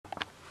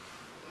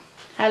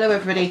Hello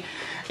everybody.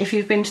 If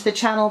you've been to the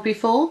channel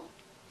before,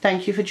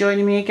 thank you for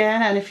joining me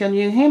again, and if you're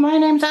new here, my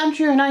name's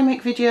Andrew and I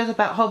make videos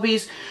about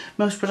hobbies,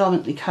 most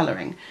predominantly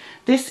colouring.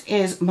 This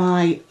is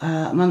my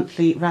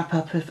monthly wrap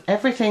up of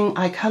everything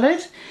I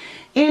coloured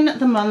in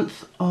the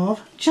month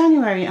of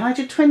January, and I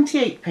did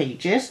 28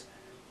 pages.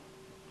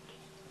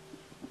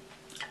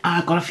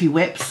 I've got a few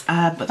whips,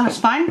 but that's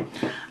fine,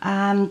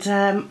 and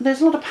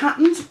there's a lot of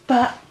patterns,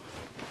 but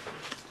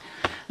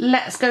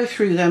let's go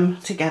through them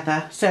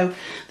together. So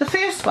the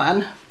first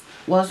one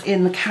was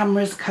in the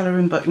cameras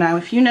colouring book. Now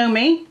if you know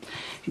me,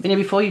 if you've been here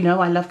before, you know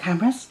I love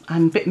cameras.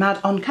 I'm a bit mad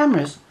on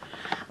cameras,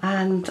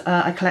 and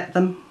I collect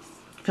them,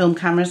 film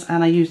cameras,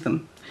 and I use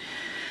them.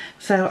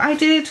 So I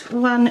did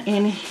one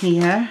in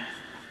here.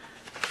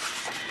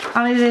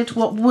 I did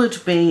what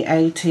would be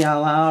a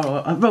TLR or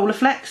a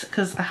Rolleiflex,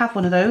 because I have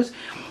one of those.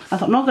 I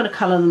thought I'm not going to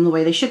colour them the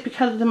way they should be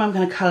coloured them, I'm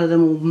going to colour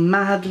them all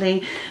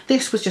madly.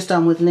 This was just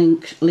done with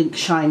Link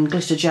Shine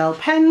glitter gel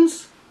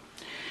pens.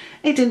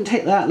 It didn't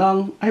take that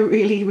long. I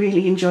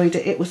really enjoyed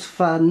it. It was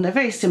fun. They're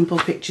very simple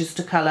pictures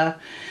to colour.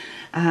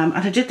 And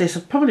I did this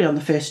probably on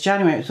the 1st of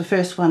January. It was the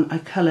first one I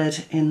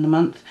coloured in the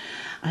month.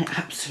 I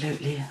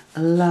absolutely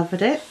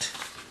loved it.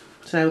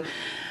 So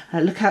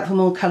look out for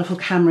more colourful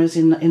cameras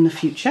in the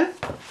future.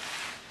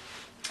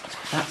 Let's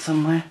put that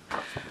somewhere.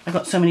 I've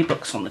got so many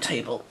books on the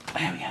table.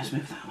 There we go, let's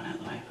move that one out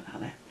of the way, put that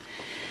there.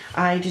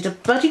 I did a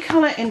buddy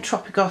colour in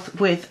Tropigoth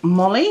with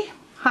Molly.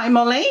 Hi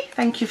Molly,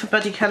 thank you for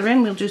buddy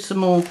colouring. We'll do some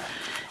more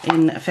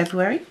in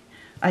February.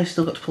 I've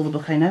still got to pull the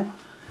book, I know.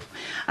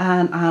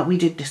 And we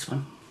did this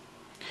one.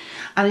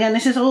 And again,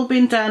 this has all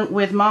been done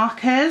with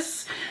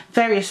markers,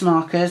 various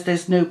markers.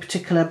 There's no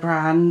particular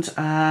brand.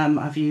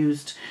 I've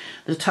used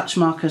the touch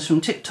markers from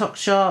TikTok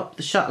Shop,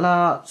 the Shuttle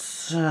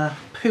Arts,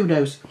 who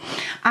knows.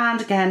 And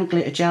again,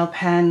 glitter gel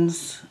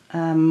pens,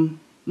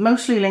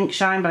 mostly Link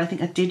Shine, but I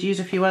think I did use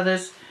a few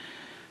others.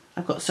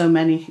 I've got so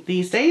many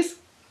these days,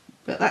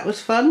 but that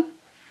was fun.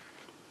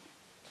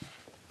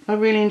 I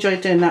really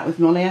enjoyed doing that with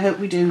Molly. I hope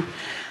we do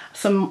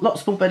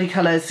lots more buddy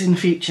colours in the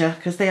future,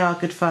 because they are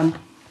good fun.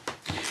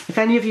 If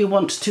any of you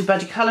want to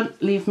buddy colour,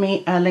 leave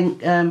me a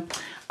link,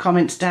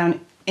 comments down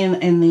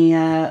in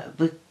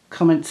the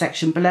comment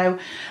section below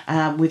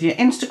with your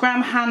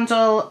Instagram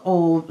handle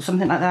or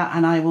something like that,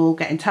 and I will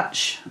get in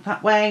touch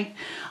that way.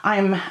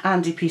 I'm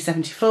Andy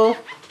P74.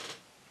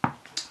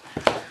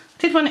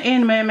 Did one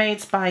in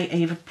Mermaids by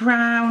Ava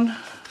Brown.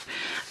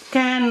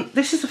 Again,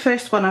 this is the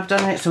first one I've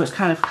done it, so it's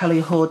kind of Colour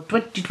Your Hoard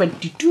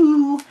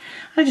 2022.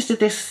 I just did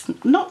this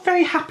not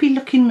very happy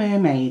looking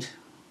mermaid.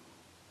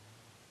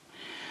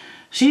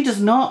 She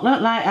does not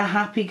look like a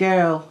happy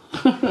girl.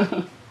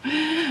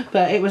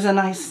 But it was a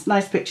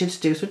nice picture to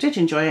do, so I did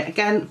enjoy it.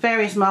 Again,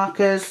 various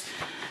markers,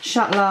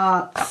 Shuttle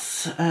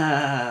Arts,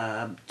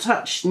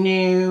 Touch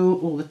New,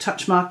 all the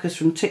touch markers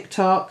from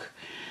TikTok.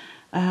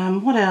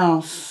 What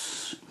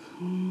else?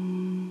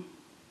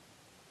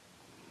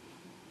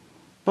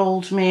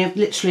 Bold Me,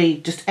 literally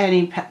just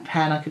any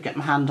pen I could get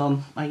my hand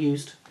on, I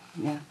used.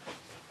 Yeah.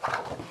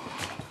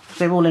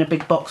 They're all in a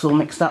big box, all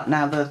mixed up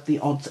now, the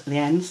odds at the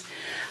ends.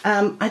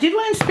 I did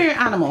one in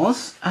Spirit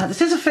Animals.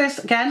 This is the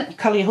first, again,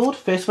 Colour Your Hoard,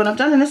 first one I've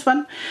done in this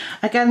one.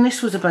 Again,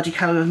 this was a buddy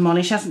colour with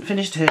Molly. She hasn't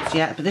finished hers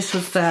yet, but this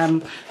was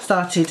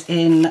started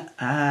in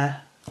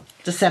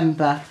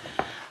December,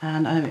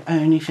 and I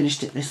only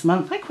finished it this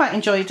month. I quite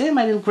enjoyed it,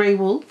 my little grey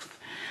wolf.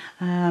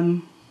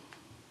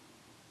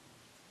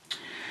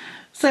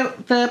 So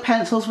the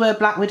pencils were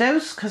Black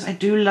Widows, because I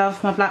do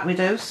love my Black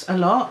Widows a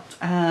lot.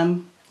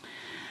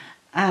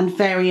 And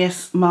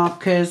various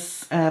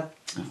markers,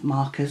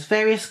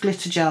 various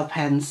glitter gel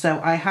pens.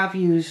 So I have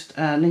used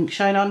Link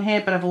Shine on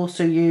here, but I've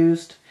also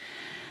used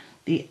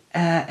the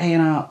A&R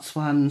Arts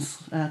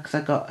ones, because I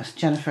got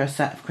Jennifer a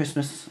set for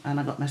Christmas, and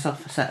I got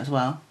myself a set as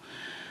well.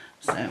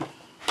 So it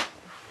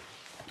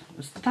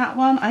was that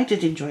one. I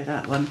did enjoy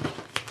that one.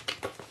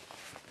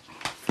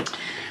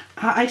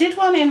 I did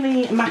one in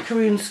the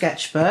Macaroon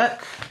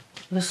sketchbook,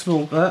 the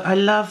small book. I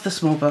love the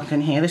small book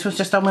in here. This was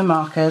just done with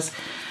markers.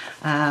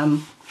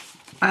 And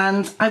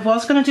I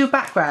was going to do a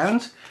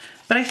background,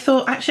 but I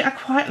thought actually I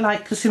quite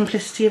like the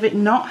simplicity of it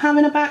not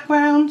having a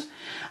background,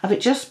 of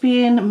it just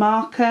being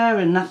marker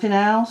and nothing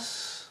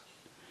else.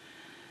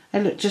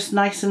 It looked just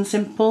nice and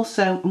simple,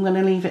 so I'm going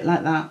to leave it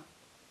like that.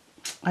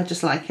 I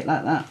just like it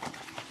like that.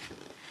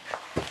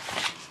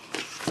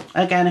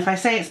 Again, if I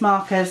say it's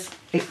markers,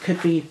 it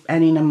could be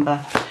any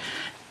number.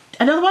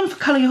 Another one for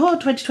Colour Your Hoard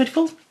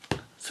 2024,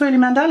 Swirly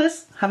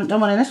Mandalas. Haven't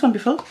done one in this one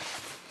before.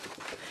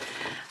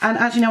 And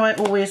as you know, I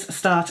always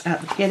start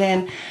at the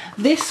beginning.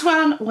 This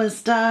one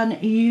was done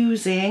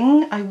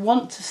using, I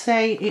want to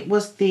say it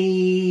was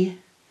the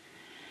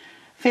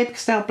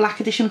Faber-Castell Black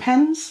Edition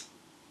pens.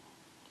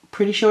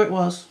 Pretty sure it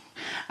was.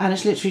 And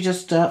it's literally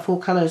just 4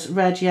 colours,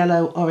 red,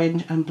 yellow,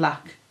 orange and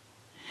black.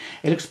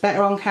 It looks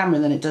better on camera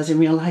than it does in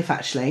real life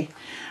actually.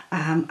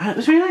 And it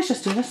was really nice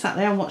just to sat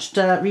there and watched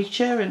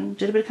Reacher and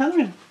did a bit of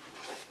colouring.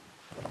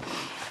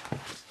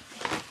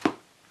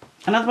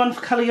 Another one for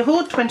Colour Your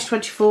Hoard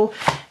 2024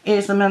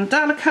 is the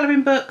Mandala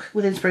Colouring Book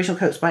with Inspirational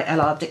Quotes by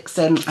L.R.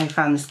 Dixon. I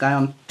found this guy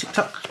on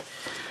TikTok.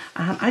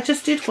 I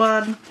just did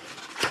one.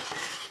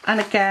 And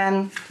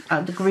again,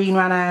 the green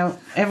ran out.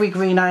 Every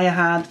green I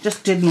had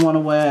just didn't want to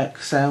work.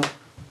 So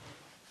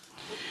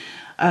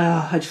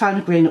I found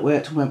a green that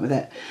worked and went with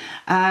it.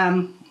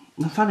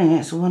 Funny,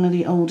 it's one of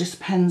the oldest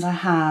pens I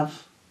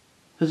have.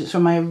 Because it's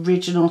from my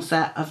original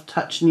set of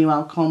Touch New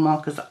Alcohol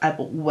markers that I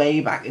bought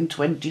way back in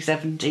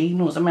 2017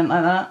 or something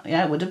like that.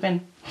 Yeah, it would have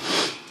been.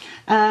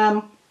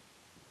 Yeah,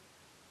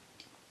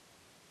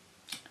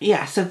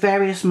 so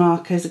various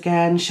markers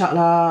again, Shuttle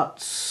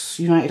Arts,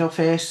 United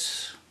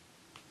Office,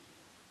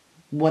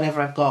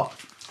 whatever I've got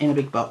in a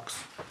big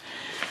box.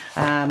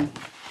 I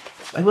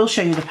will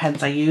show you the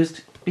pens I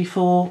used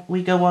before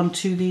we go on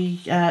to the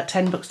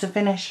 10 books to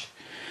finish.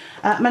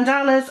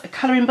 Mandala's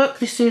colouring book.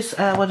 This is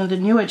one of the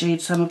newer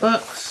Jade Summer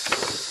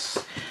books.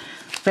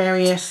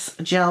 Various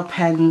gel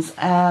pens,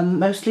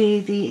 mostly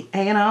the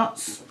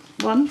A&Arts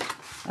one.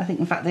 I think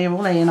in fact they're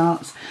all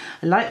A&Arts.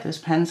 I like those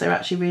pens, they're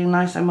actually really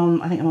nice. I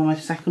think I'm on my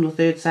second or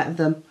third set of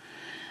them.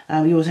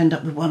 You always end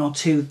up with one or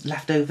two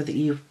left over that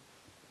you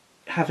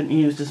haven't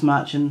used as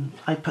much, and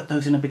I put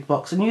those in a big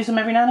box and use them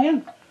every now and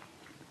again.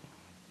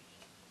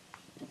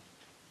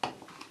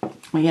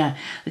 Well, yeah,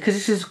 because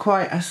this is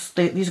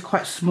these are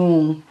quite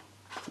small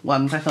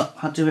ones, I thought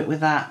I'd do it with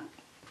that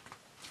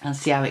and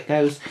see how it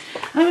goes.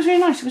 And it was really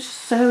nice. It was just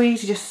so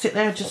easy, just sit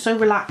there, just so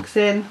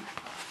relaxing.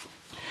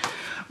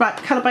 Right,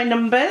 Colour by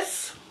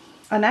Numbers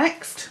are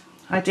next.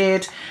 I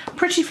did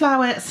Pretty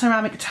Flower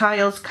Ceramic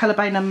Tiles, Colour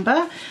by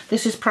Number.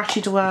 This is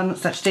Prachi Dewan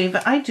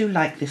Sachdeva. I do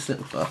like this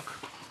little book.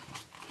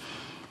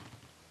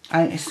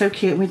 It's so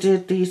cute. We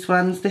did these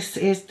ones. This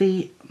is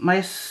the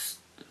Myosotis,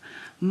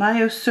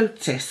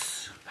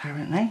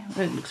 apparently.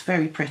 It looks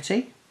very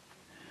pretty.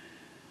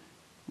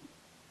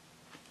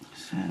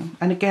 So,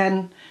 and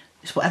again,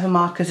 it's whatever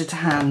markers are to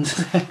hand.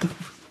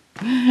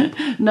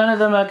 None of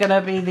them are going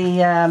to be the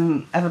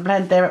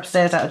Everblend. They're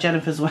upstairs out of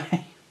Jennifer's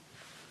way.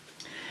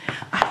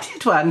 I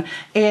did one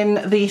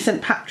in the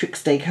St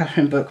Patrick's Day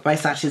colouring book by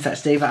Sachi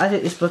Sachdeva. I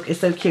think this book is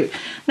so cute.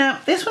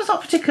 Now, this was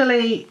not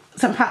particularly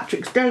St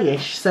Patrick's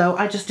Day-ish, so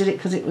I just did it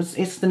because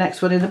it's the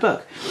next one in the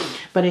book.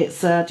 But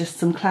it's just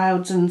some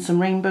clouds and some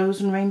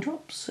rainbows and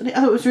raindrops. And it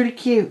was really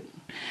cute.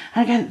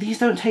 And again, these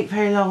don't take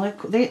very long. I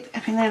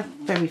mean, they're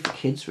very for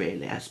kids,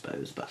 really, I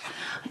suppose. But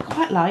I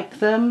quite like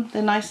them.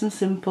 They're nice and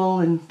simple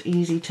and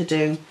easy to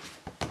do.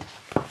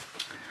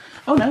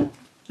 Oh no,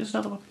 there's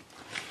another one.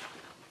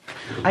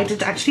 I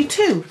did actually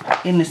two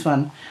in this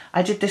one.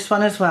 I did this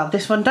one as well.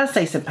 This one does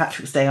say St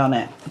Patrick's Day on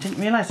it. I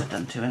didn't realise I'd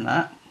done two in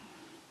that.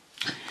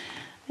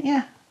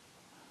 Yeah.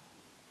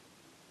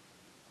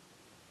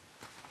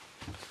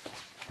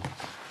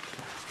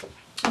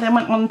 I then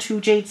went on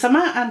to Jade Summer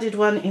and did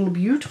one in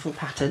beautiful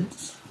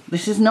patterns.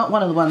 This is not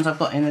one of the ones I've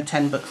got in the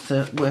 10 books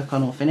to work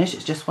on or finish.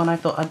 It's just one I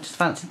thought I'd just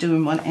fancy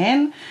doing one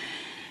in.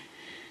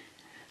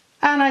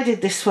 And I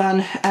did this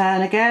one.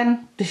 And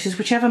again, this is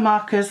whichever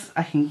markers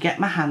I can get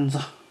my hands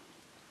on.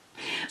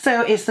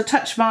 So it's the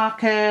Touch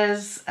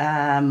markers.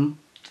 Not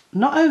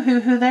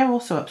Ohuhu, they're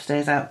also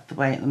upstairs out the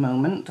way at the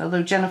moment.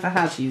 Although Jennifer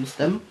has used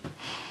them.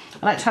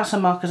 I like to have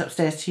some markers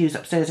upstairs to use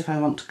upstairs if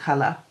I want to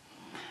colour.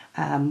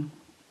 And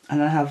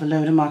I have a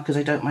load of markers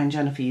I don't mind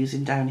Jennifer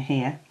using down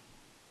here,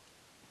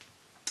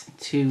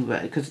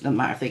 because it doesn't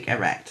matter if they get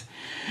wrecked.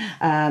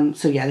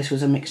 So yeah, this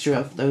was a mixture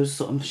of those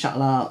sort of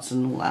Shuttle Arts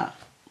and all that.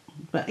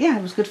 But yeah,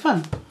 it was good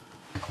fun.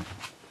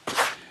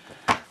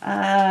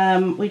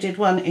 We did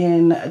one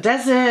in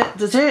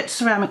Dessert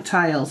Ceramic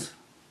Tiles,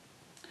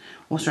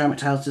 or Ceramic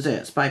Tiles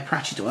Desserts by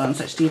Prachi Dewan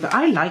Sachdeva.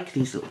 I like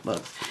these little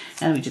books.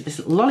 And we did this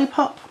little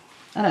lollipop,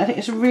 and I think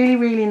it's really,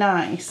 really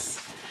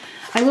nice.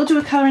 I will do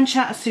a colouring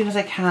chat as soon as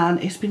I can.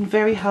 It's been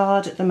very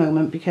hard at the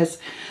moment because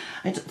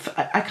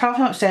I can't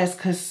come upstairs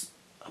because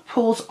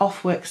Paul's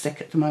off work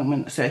sick at the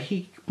moment. So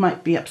he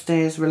might be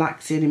upstairs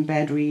relaxing in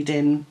bed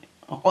reading.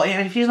 Or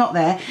if he's not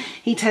there,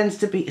 he tends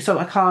to be, so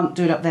I can't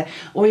do it up there.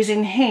 Or he's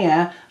in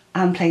here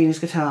and playing his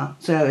guitar.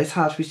 So it's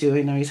hard for me to do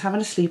it. No, he's having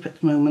a sleep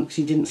at the moment because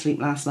he didn't sleep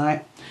last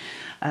night.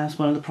 That's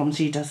one of the problems.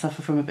 He does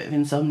suffer from a bit of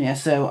insomnia.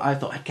 So I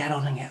thought I'd get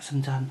on and get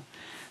some done.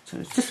 So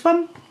it's this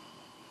one.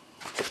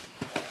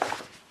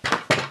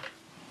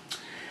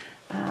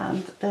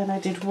 And then I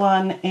did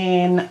one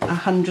in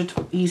 100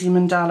 Easy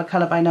Mandala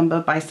Colour by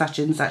Number by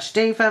Sachin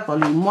Sachdeva,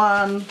 Volume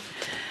 1.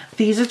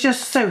 These are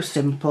just so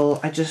simple.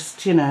 I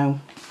just, you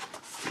know,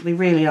 they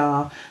really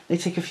are. They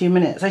take a few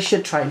minutes. I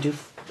should try and do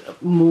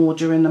more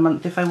during the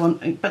month if I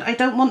want, but I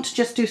don't want to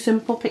just do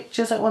simple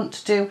pictures. I want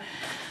to do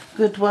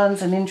good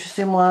ones and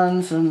interesting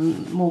ones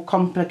and more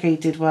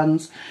complicated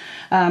ones.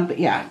 But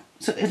yeah,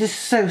 so it is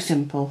so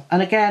simple.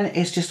 And again,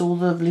 it's just all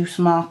the loose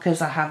markers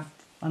I have,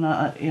 and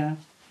you know,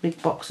 big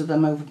box of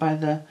them over by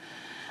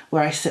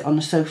where I sit on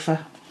the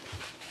sofa.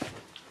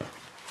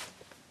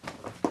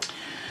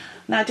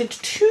 Now I did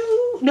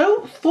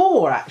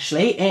four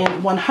actually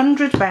in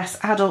 100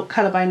 Best Adult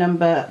Colour by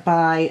Number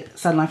by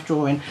Sun Life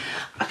Drawing.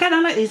 Again,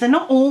 I like these. They're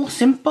not all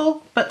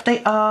simple, but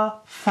they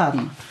are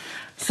fun.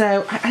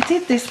 So I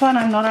did this one.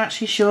 I'm not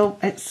actually sure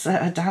it's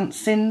a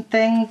dancing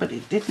thing, but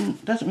it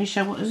doesn't really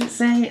show. What does it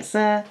say? It's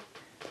no,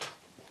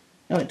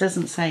 it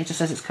doesn't say. It just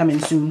says it's coming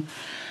soon.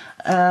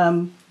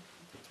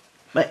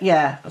 But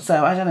yeah,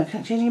 so I don't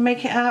know. Can you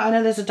make it out? I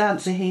know there's a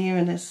dancer here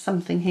and there's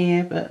something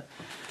here, but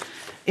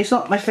it's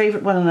not my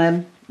favourite one of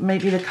them.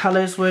 Maybe the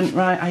colours weren't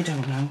right. I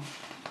don't know.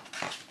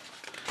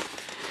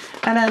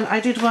 And then I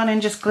did one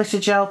in just glitter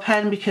gel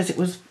pen because it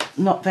was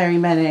not very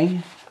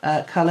many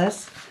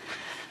colours.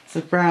 So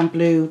brown,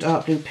 blue,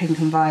 dark blue, pink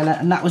and violet,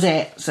 and that was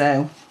it.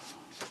 So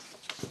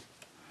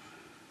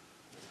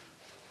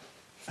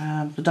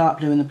the dark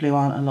blue and the blue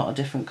aren't a lot of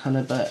different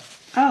colour, but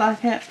I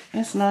like it.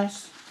 It's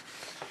nice.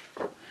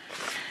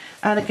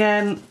 And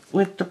again,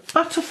 with the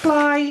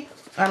butterfly,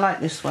 I like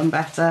this one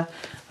better.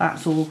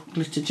 That's all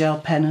glitter gel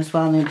pen as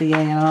well, and the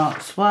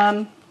A&Arts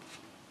one.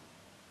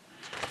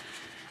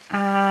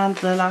 And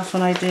the last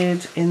one I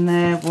did in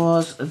there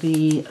was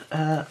the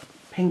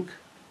pink.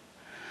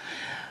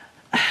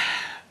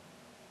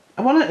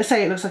 I wanted to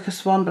say it looks like a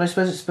swan, but I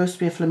suppose it's supposed to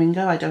be a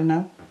flamingo. I don't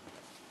know.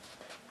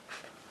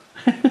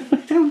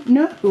 I don't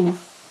know.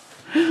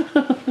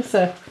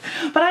 So,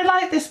 but I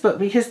like this book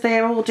because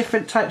they're all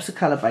different types of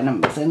colour by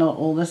numbers. They're not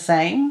all the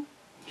same.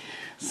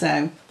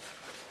 So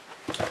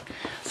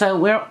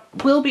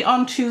we'll be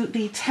on to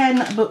the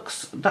 10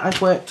 books that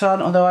I've worked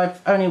on, although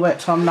I've only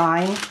worked on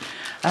 9.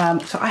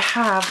 So I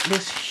have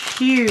this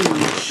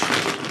huge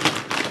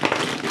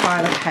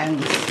pile of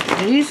pens.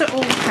 These are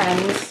all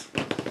pens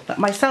that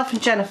myself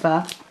and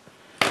Jennifer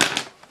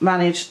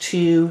managed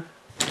to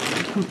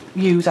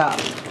use up.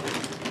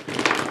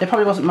 There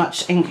probably wasn't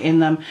much ink in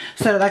them.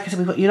 So like I said,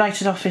 we've got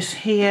United Office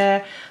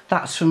here.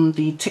 That's from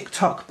the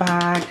TikTok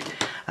bag.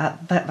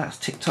 That's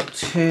TikTok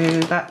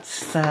 2.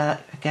 That's,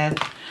 again,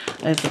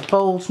 there's the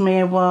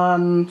Boldmere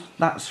one.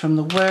 That's from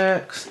The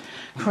Works.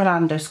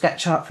 Orlando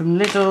sketch art from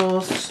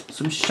Lidl's.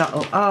 Some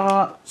Shuttle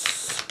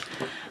Arts.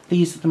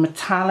 These are the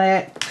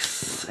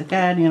metallics.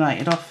 Again,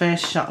 United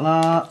Office, Shuttle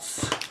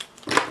Arts.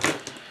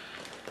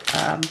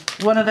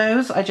 One of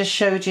those I just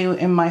showed you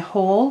in my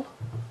haul.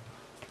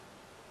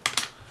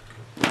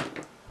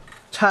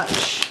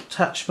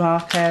 Touch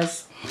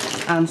markers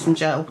and some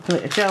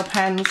glitter gel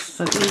pens.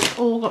 So these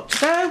all got to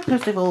go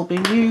because they've all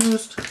been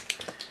used.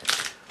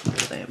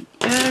 There we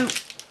go.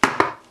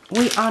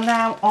 We are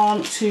now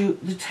on to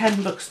the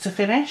 10 books to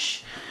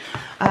finish.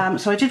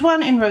 So I did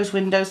one in Rose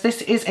Windows.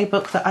 This is a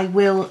book that I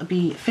will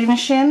be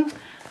finishing.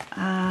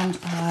 And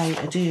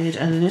I did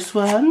this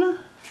one,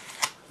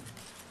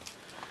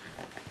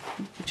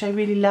 which I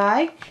really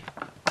like.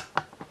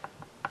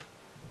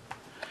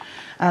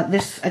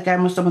 This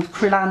again was done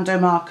with Orlando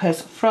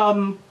markers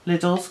from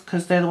Lidl's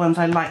because they're the ones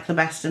I like the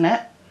best in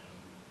it.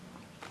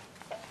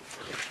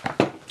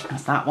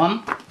 That's that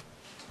one.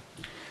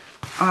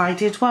 I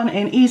did one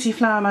in Easy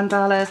Flower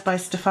Mandalas by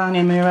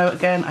Stefania Miro.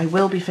 Again, I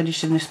will be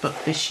finishing this book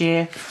this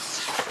year.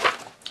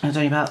 There's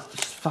only about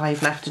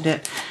 5 left in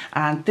it.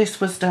 And this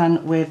was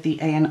done with the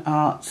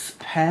A&Arts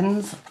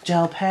pens,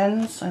 gel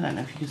pens. I don't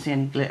know if you can see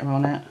any glitter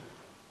on it.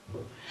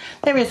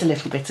 There is a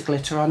little bit of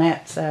glitter on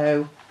it,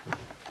 so.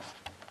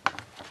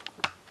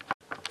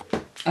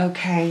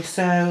 Okay,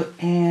 so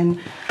in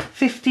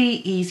 50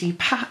 Easy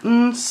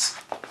Patterns,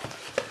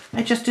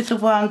 I just did the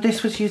one.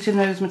 This was using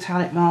those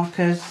metallic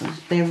markers.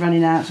 They were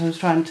running out, so I was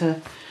trying to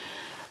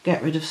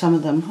get rid of some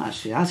of them.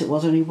 Actually, as it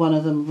was, only one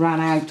of them ran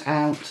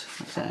out.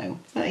 So,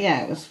 but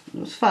yeah, it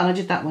was fun. I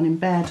did that one in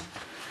bed.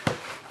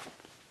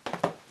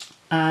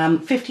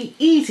 50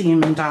 Easy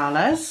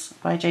Mandalas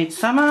by Jade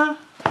Summer.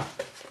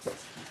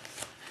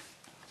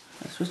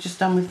 This was just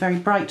done with very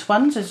bright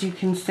ones, as you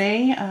can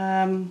see.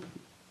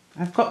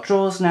 I've got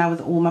drawers now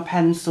with all my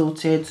pens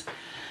sorted.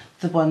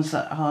 The ones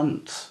that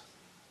aren't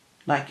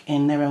like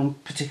in their own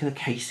particular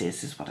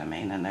cases is what I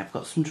mean, and I've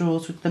got some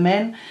drawers with them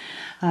in.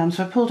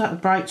 So I pulled out the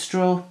bright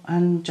straw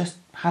and just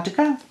had to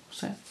go.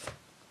 So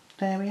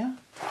there we are.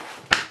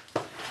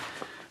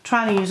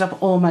 Trying to use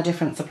up all my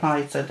different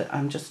supplies so that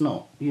I'm just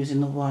not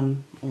using the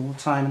one all the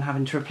time and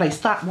having to replace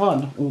that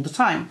one all the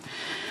time.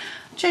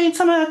 Jade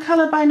Summer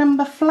Colour by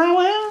Number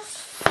Flowers.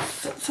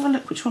 Let's have a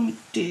look which one we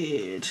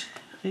did.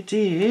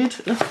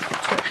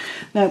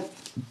 Now,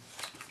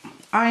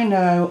 I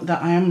know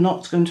that I am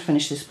not going to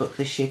finish this book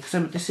this year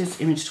because this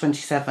is Image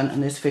 27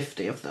 and there's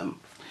 50 of them.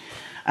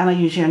 And I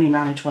usually only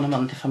manage one a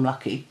month if I'm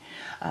lucky.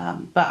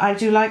 But I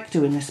do like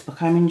doing this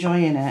book. I'm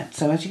enjoying it.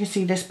 So as you can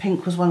see, this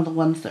pink was one of the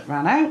ones that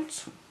ran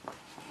out.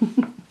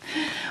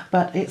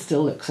 But it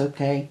still looks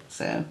okay.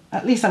 So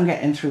at least I'm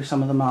getting through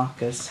some of the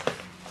markers.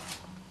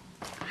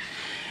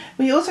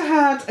 We also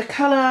had a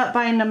Colour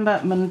by Number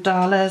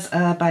Mandalas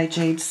by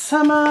Jade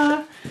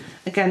Summer.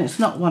 Again, it's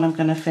not one I'm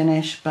going to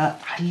finish, but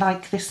I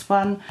like this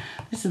one.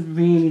 There's a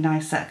really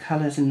nice set of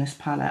colours in this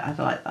palette. I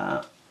like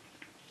that.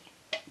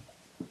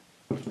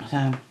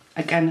 So,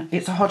 again,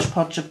 it's a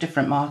hodgepodge of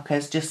different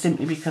markers, just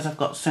simply because I've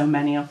got so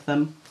many of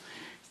them.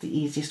 It's the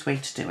easiest way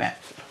to do it.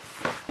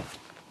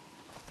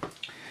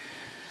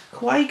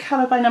 Kawaii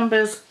Colour by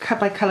Numbers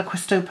by Colour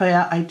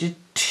Questopia. I did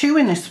 2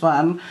 in this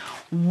one.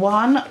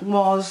 One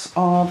was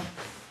of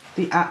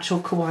the actual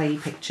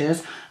kawaii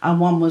pictures, and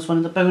one was one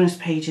of the bonus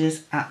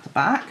pages at the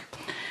back.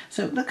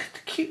 So look at the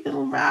cute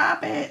little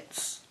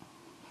rabbits.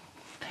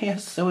 They are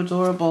so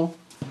adorable.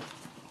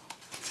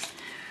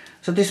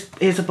 So this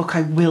is a book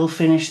I will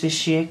finish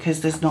this year because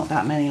there's not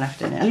that many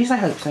left in it. At least I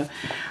hope so.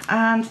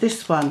 And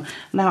this one.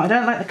 Now, I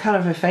don't like the colour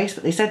of her face,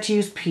 but they said to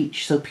use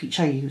peach, so peach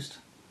I used.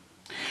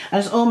 And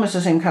it's almost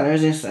the same colour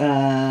as this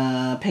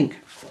pink.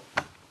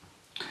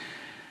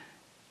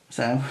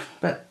 So,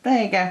 but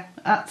there you go.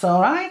 That's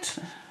all right.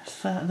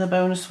 It's the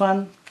bonus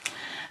one.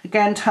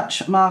 Again,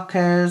 touch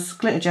markers,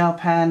 glitter gel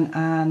pen,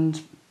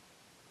 and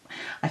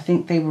I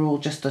think they were all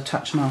just the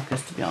touch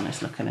markers, to be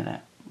honest, looking at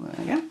it. There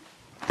we go.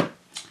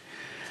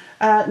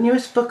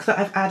 Newest book that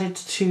I've added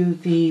to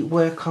the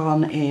work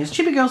on is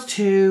Chibi Girls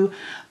 2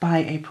 by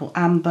April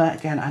Amber.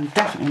 Again, I'm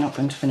definitely not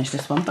going to finish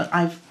this one, but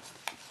I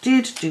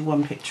did do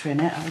one picture in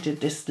it. I did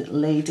this little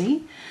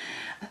lady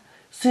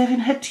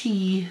serving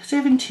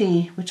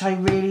tea, which I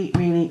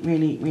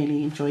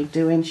really enjoyed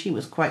doing. She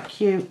was quite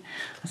cute.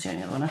 That's the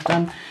only other one I've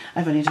done.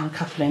 I've only done a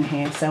couple in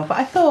here, so, but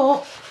I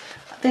thought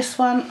this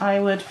one I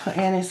would put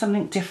in is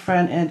something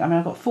different. And I mean,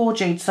 I've got 4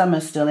 Jade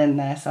Summers still in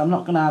there, so I'm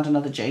not going to add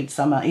another Jade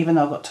Summer, even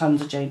though I've got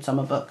tons of Jade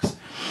Summer books.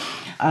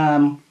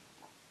 So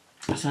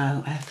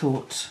I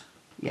thought,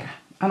 yeah.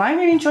 And I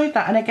really enjoyed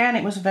that. And again,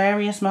 it was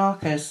various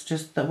markers,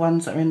 just the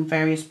ones that are in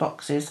various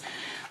boxes.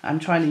 I'm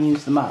trying to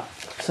use them up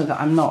so that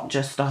I'm not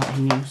just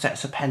starting new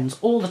sets of pens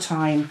all the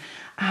time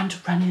and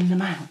running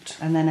them out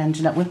and then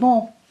ending up with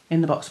more in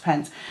the box of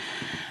pens.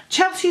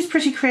 Chelsea's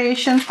Pretty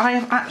Creations, I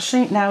have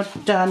actually now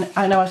done,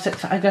 I know I'm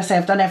going to say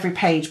I've done every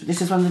page, but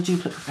this is one of the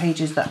duplicate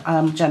pages that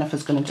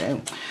Jennifer's going to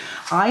do.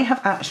 I have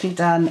actually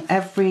done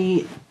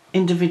every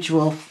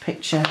individual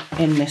picture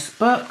in this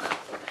book.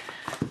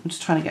 I'm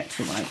just trying to get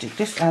to the one I did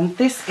this, and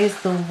this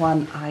is the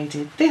one I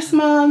did this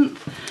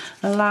month.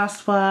 The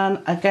last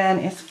one, again,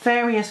 it's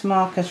various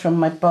markers from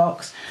my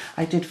box.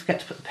 I did forget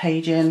to put the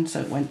page in,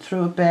 so it went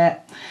through a bit.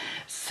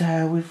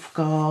 So we've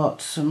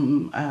got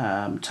some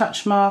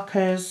touch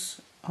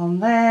markers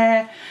on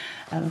there,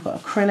 and we've got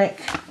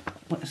acrylic,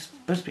 it's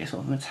supposed to be a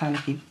sort of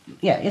metallic-y,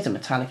 yeah, it is a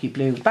metallic-y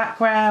blue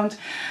background,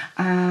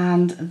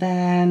 and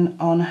then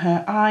on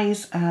her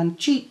eyes and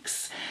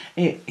cheeks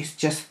it is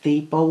just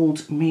the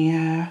Bold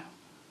Mia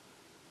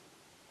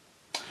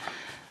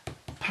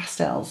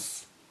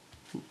pastels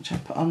which I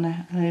put on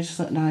there, and they just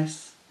look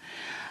nice.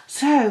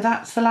 So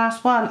that's the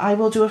last one. I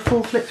will do a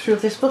full flip through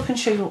of this book and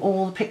show you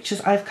all the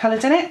pictures I've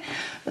coloured in it,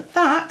 but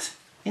that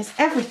is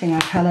everything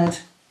I coloured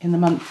in the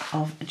month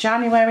of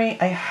January.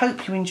 I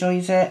hope you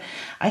enjoyed it.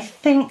 I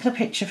think the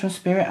picture from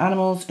Spirit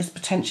Animals is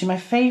potentially my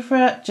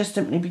favourite, just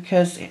simply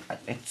because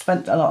it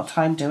spent a lot of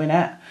time doing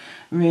it.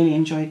 Really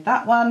enjoyed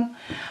that one.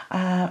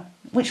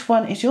 Which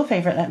one is your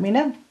favourite? Let me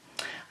know.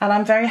 And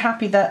I'm very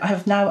happy that I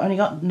have now only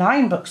got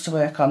 9 books to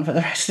work on for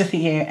the rest of the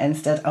year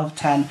instead of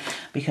 10,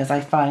 because I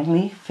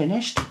finally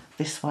finished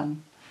this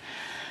one.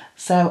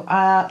 So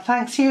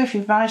thanks to you if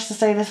you've managed to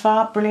stay this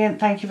far. Brilliant,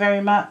 thank you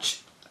very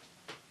much.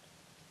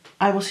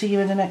 I will see you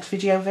in the next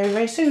video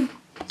very soon.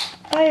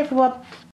 Bye everyone.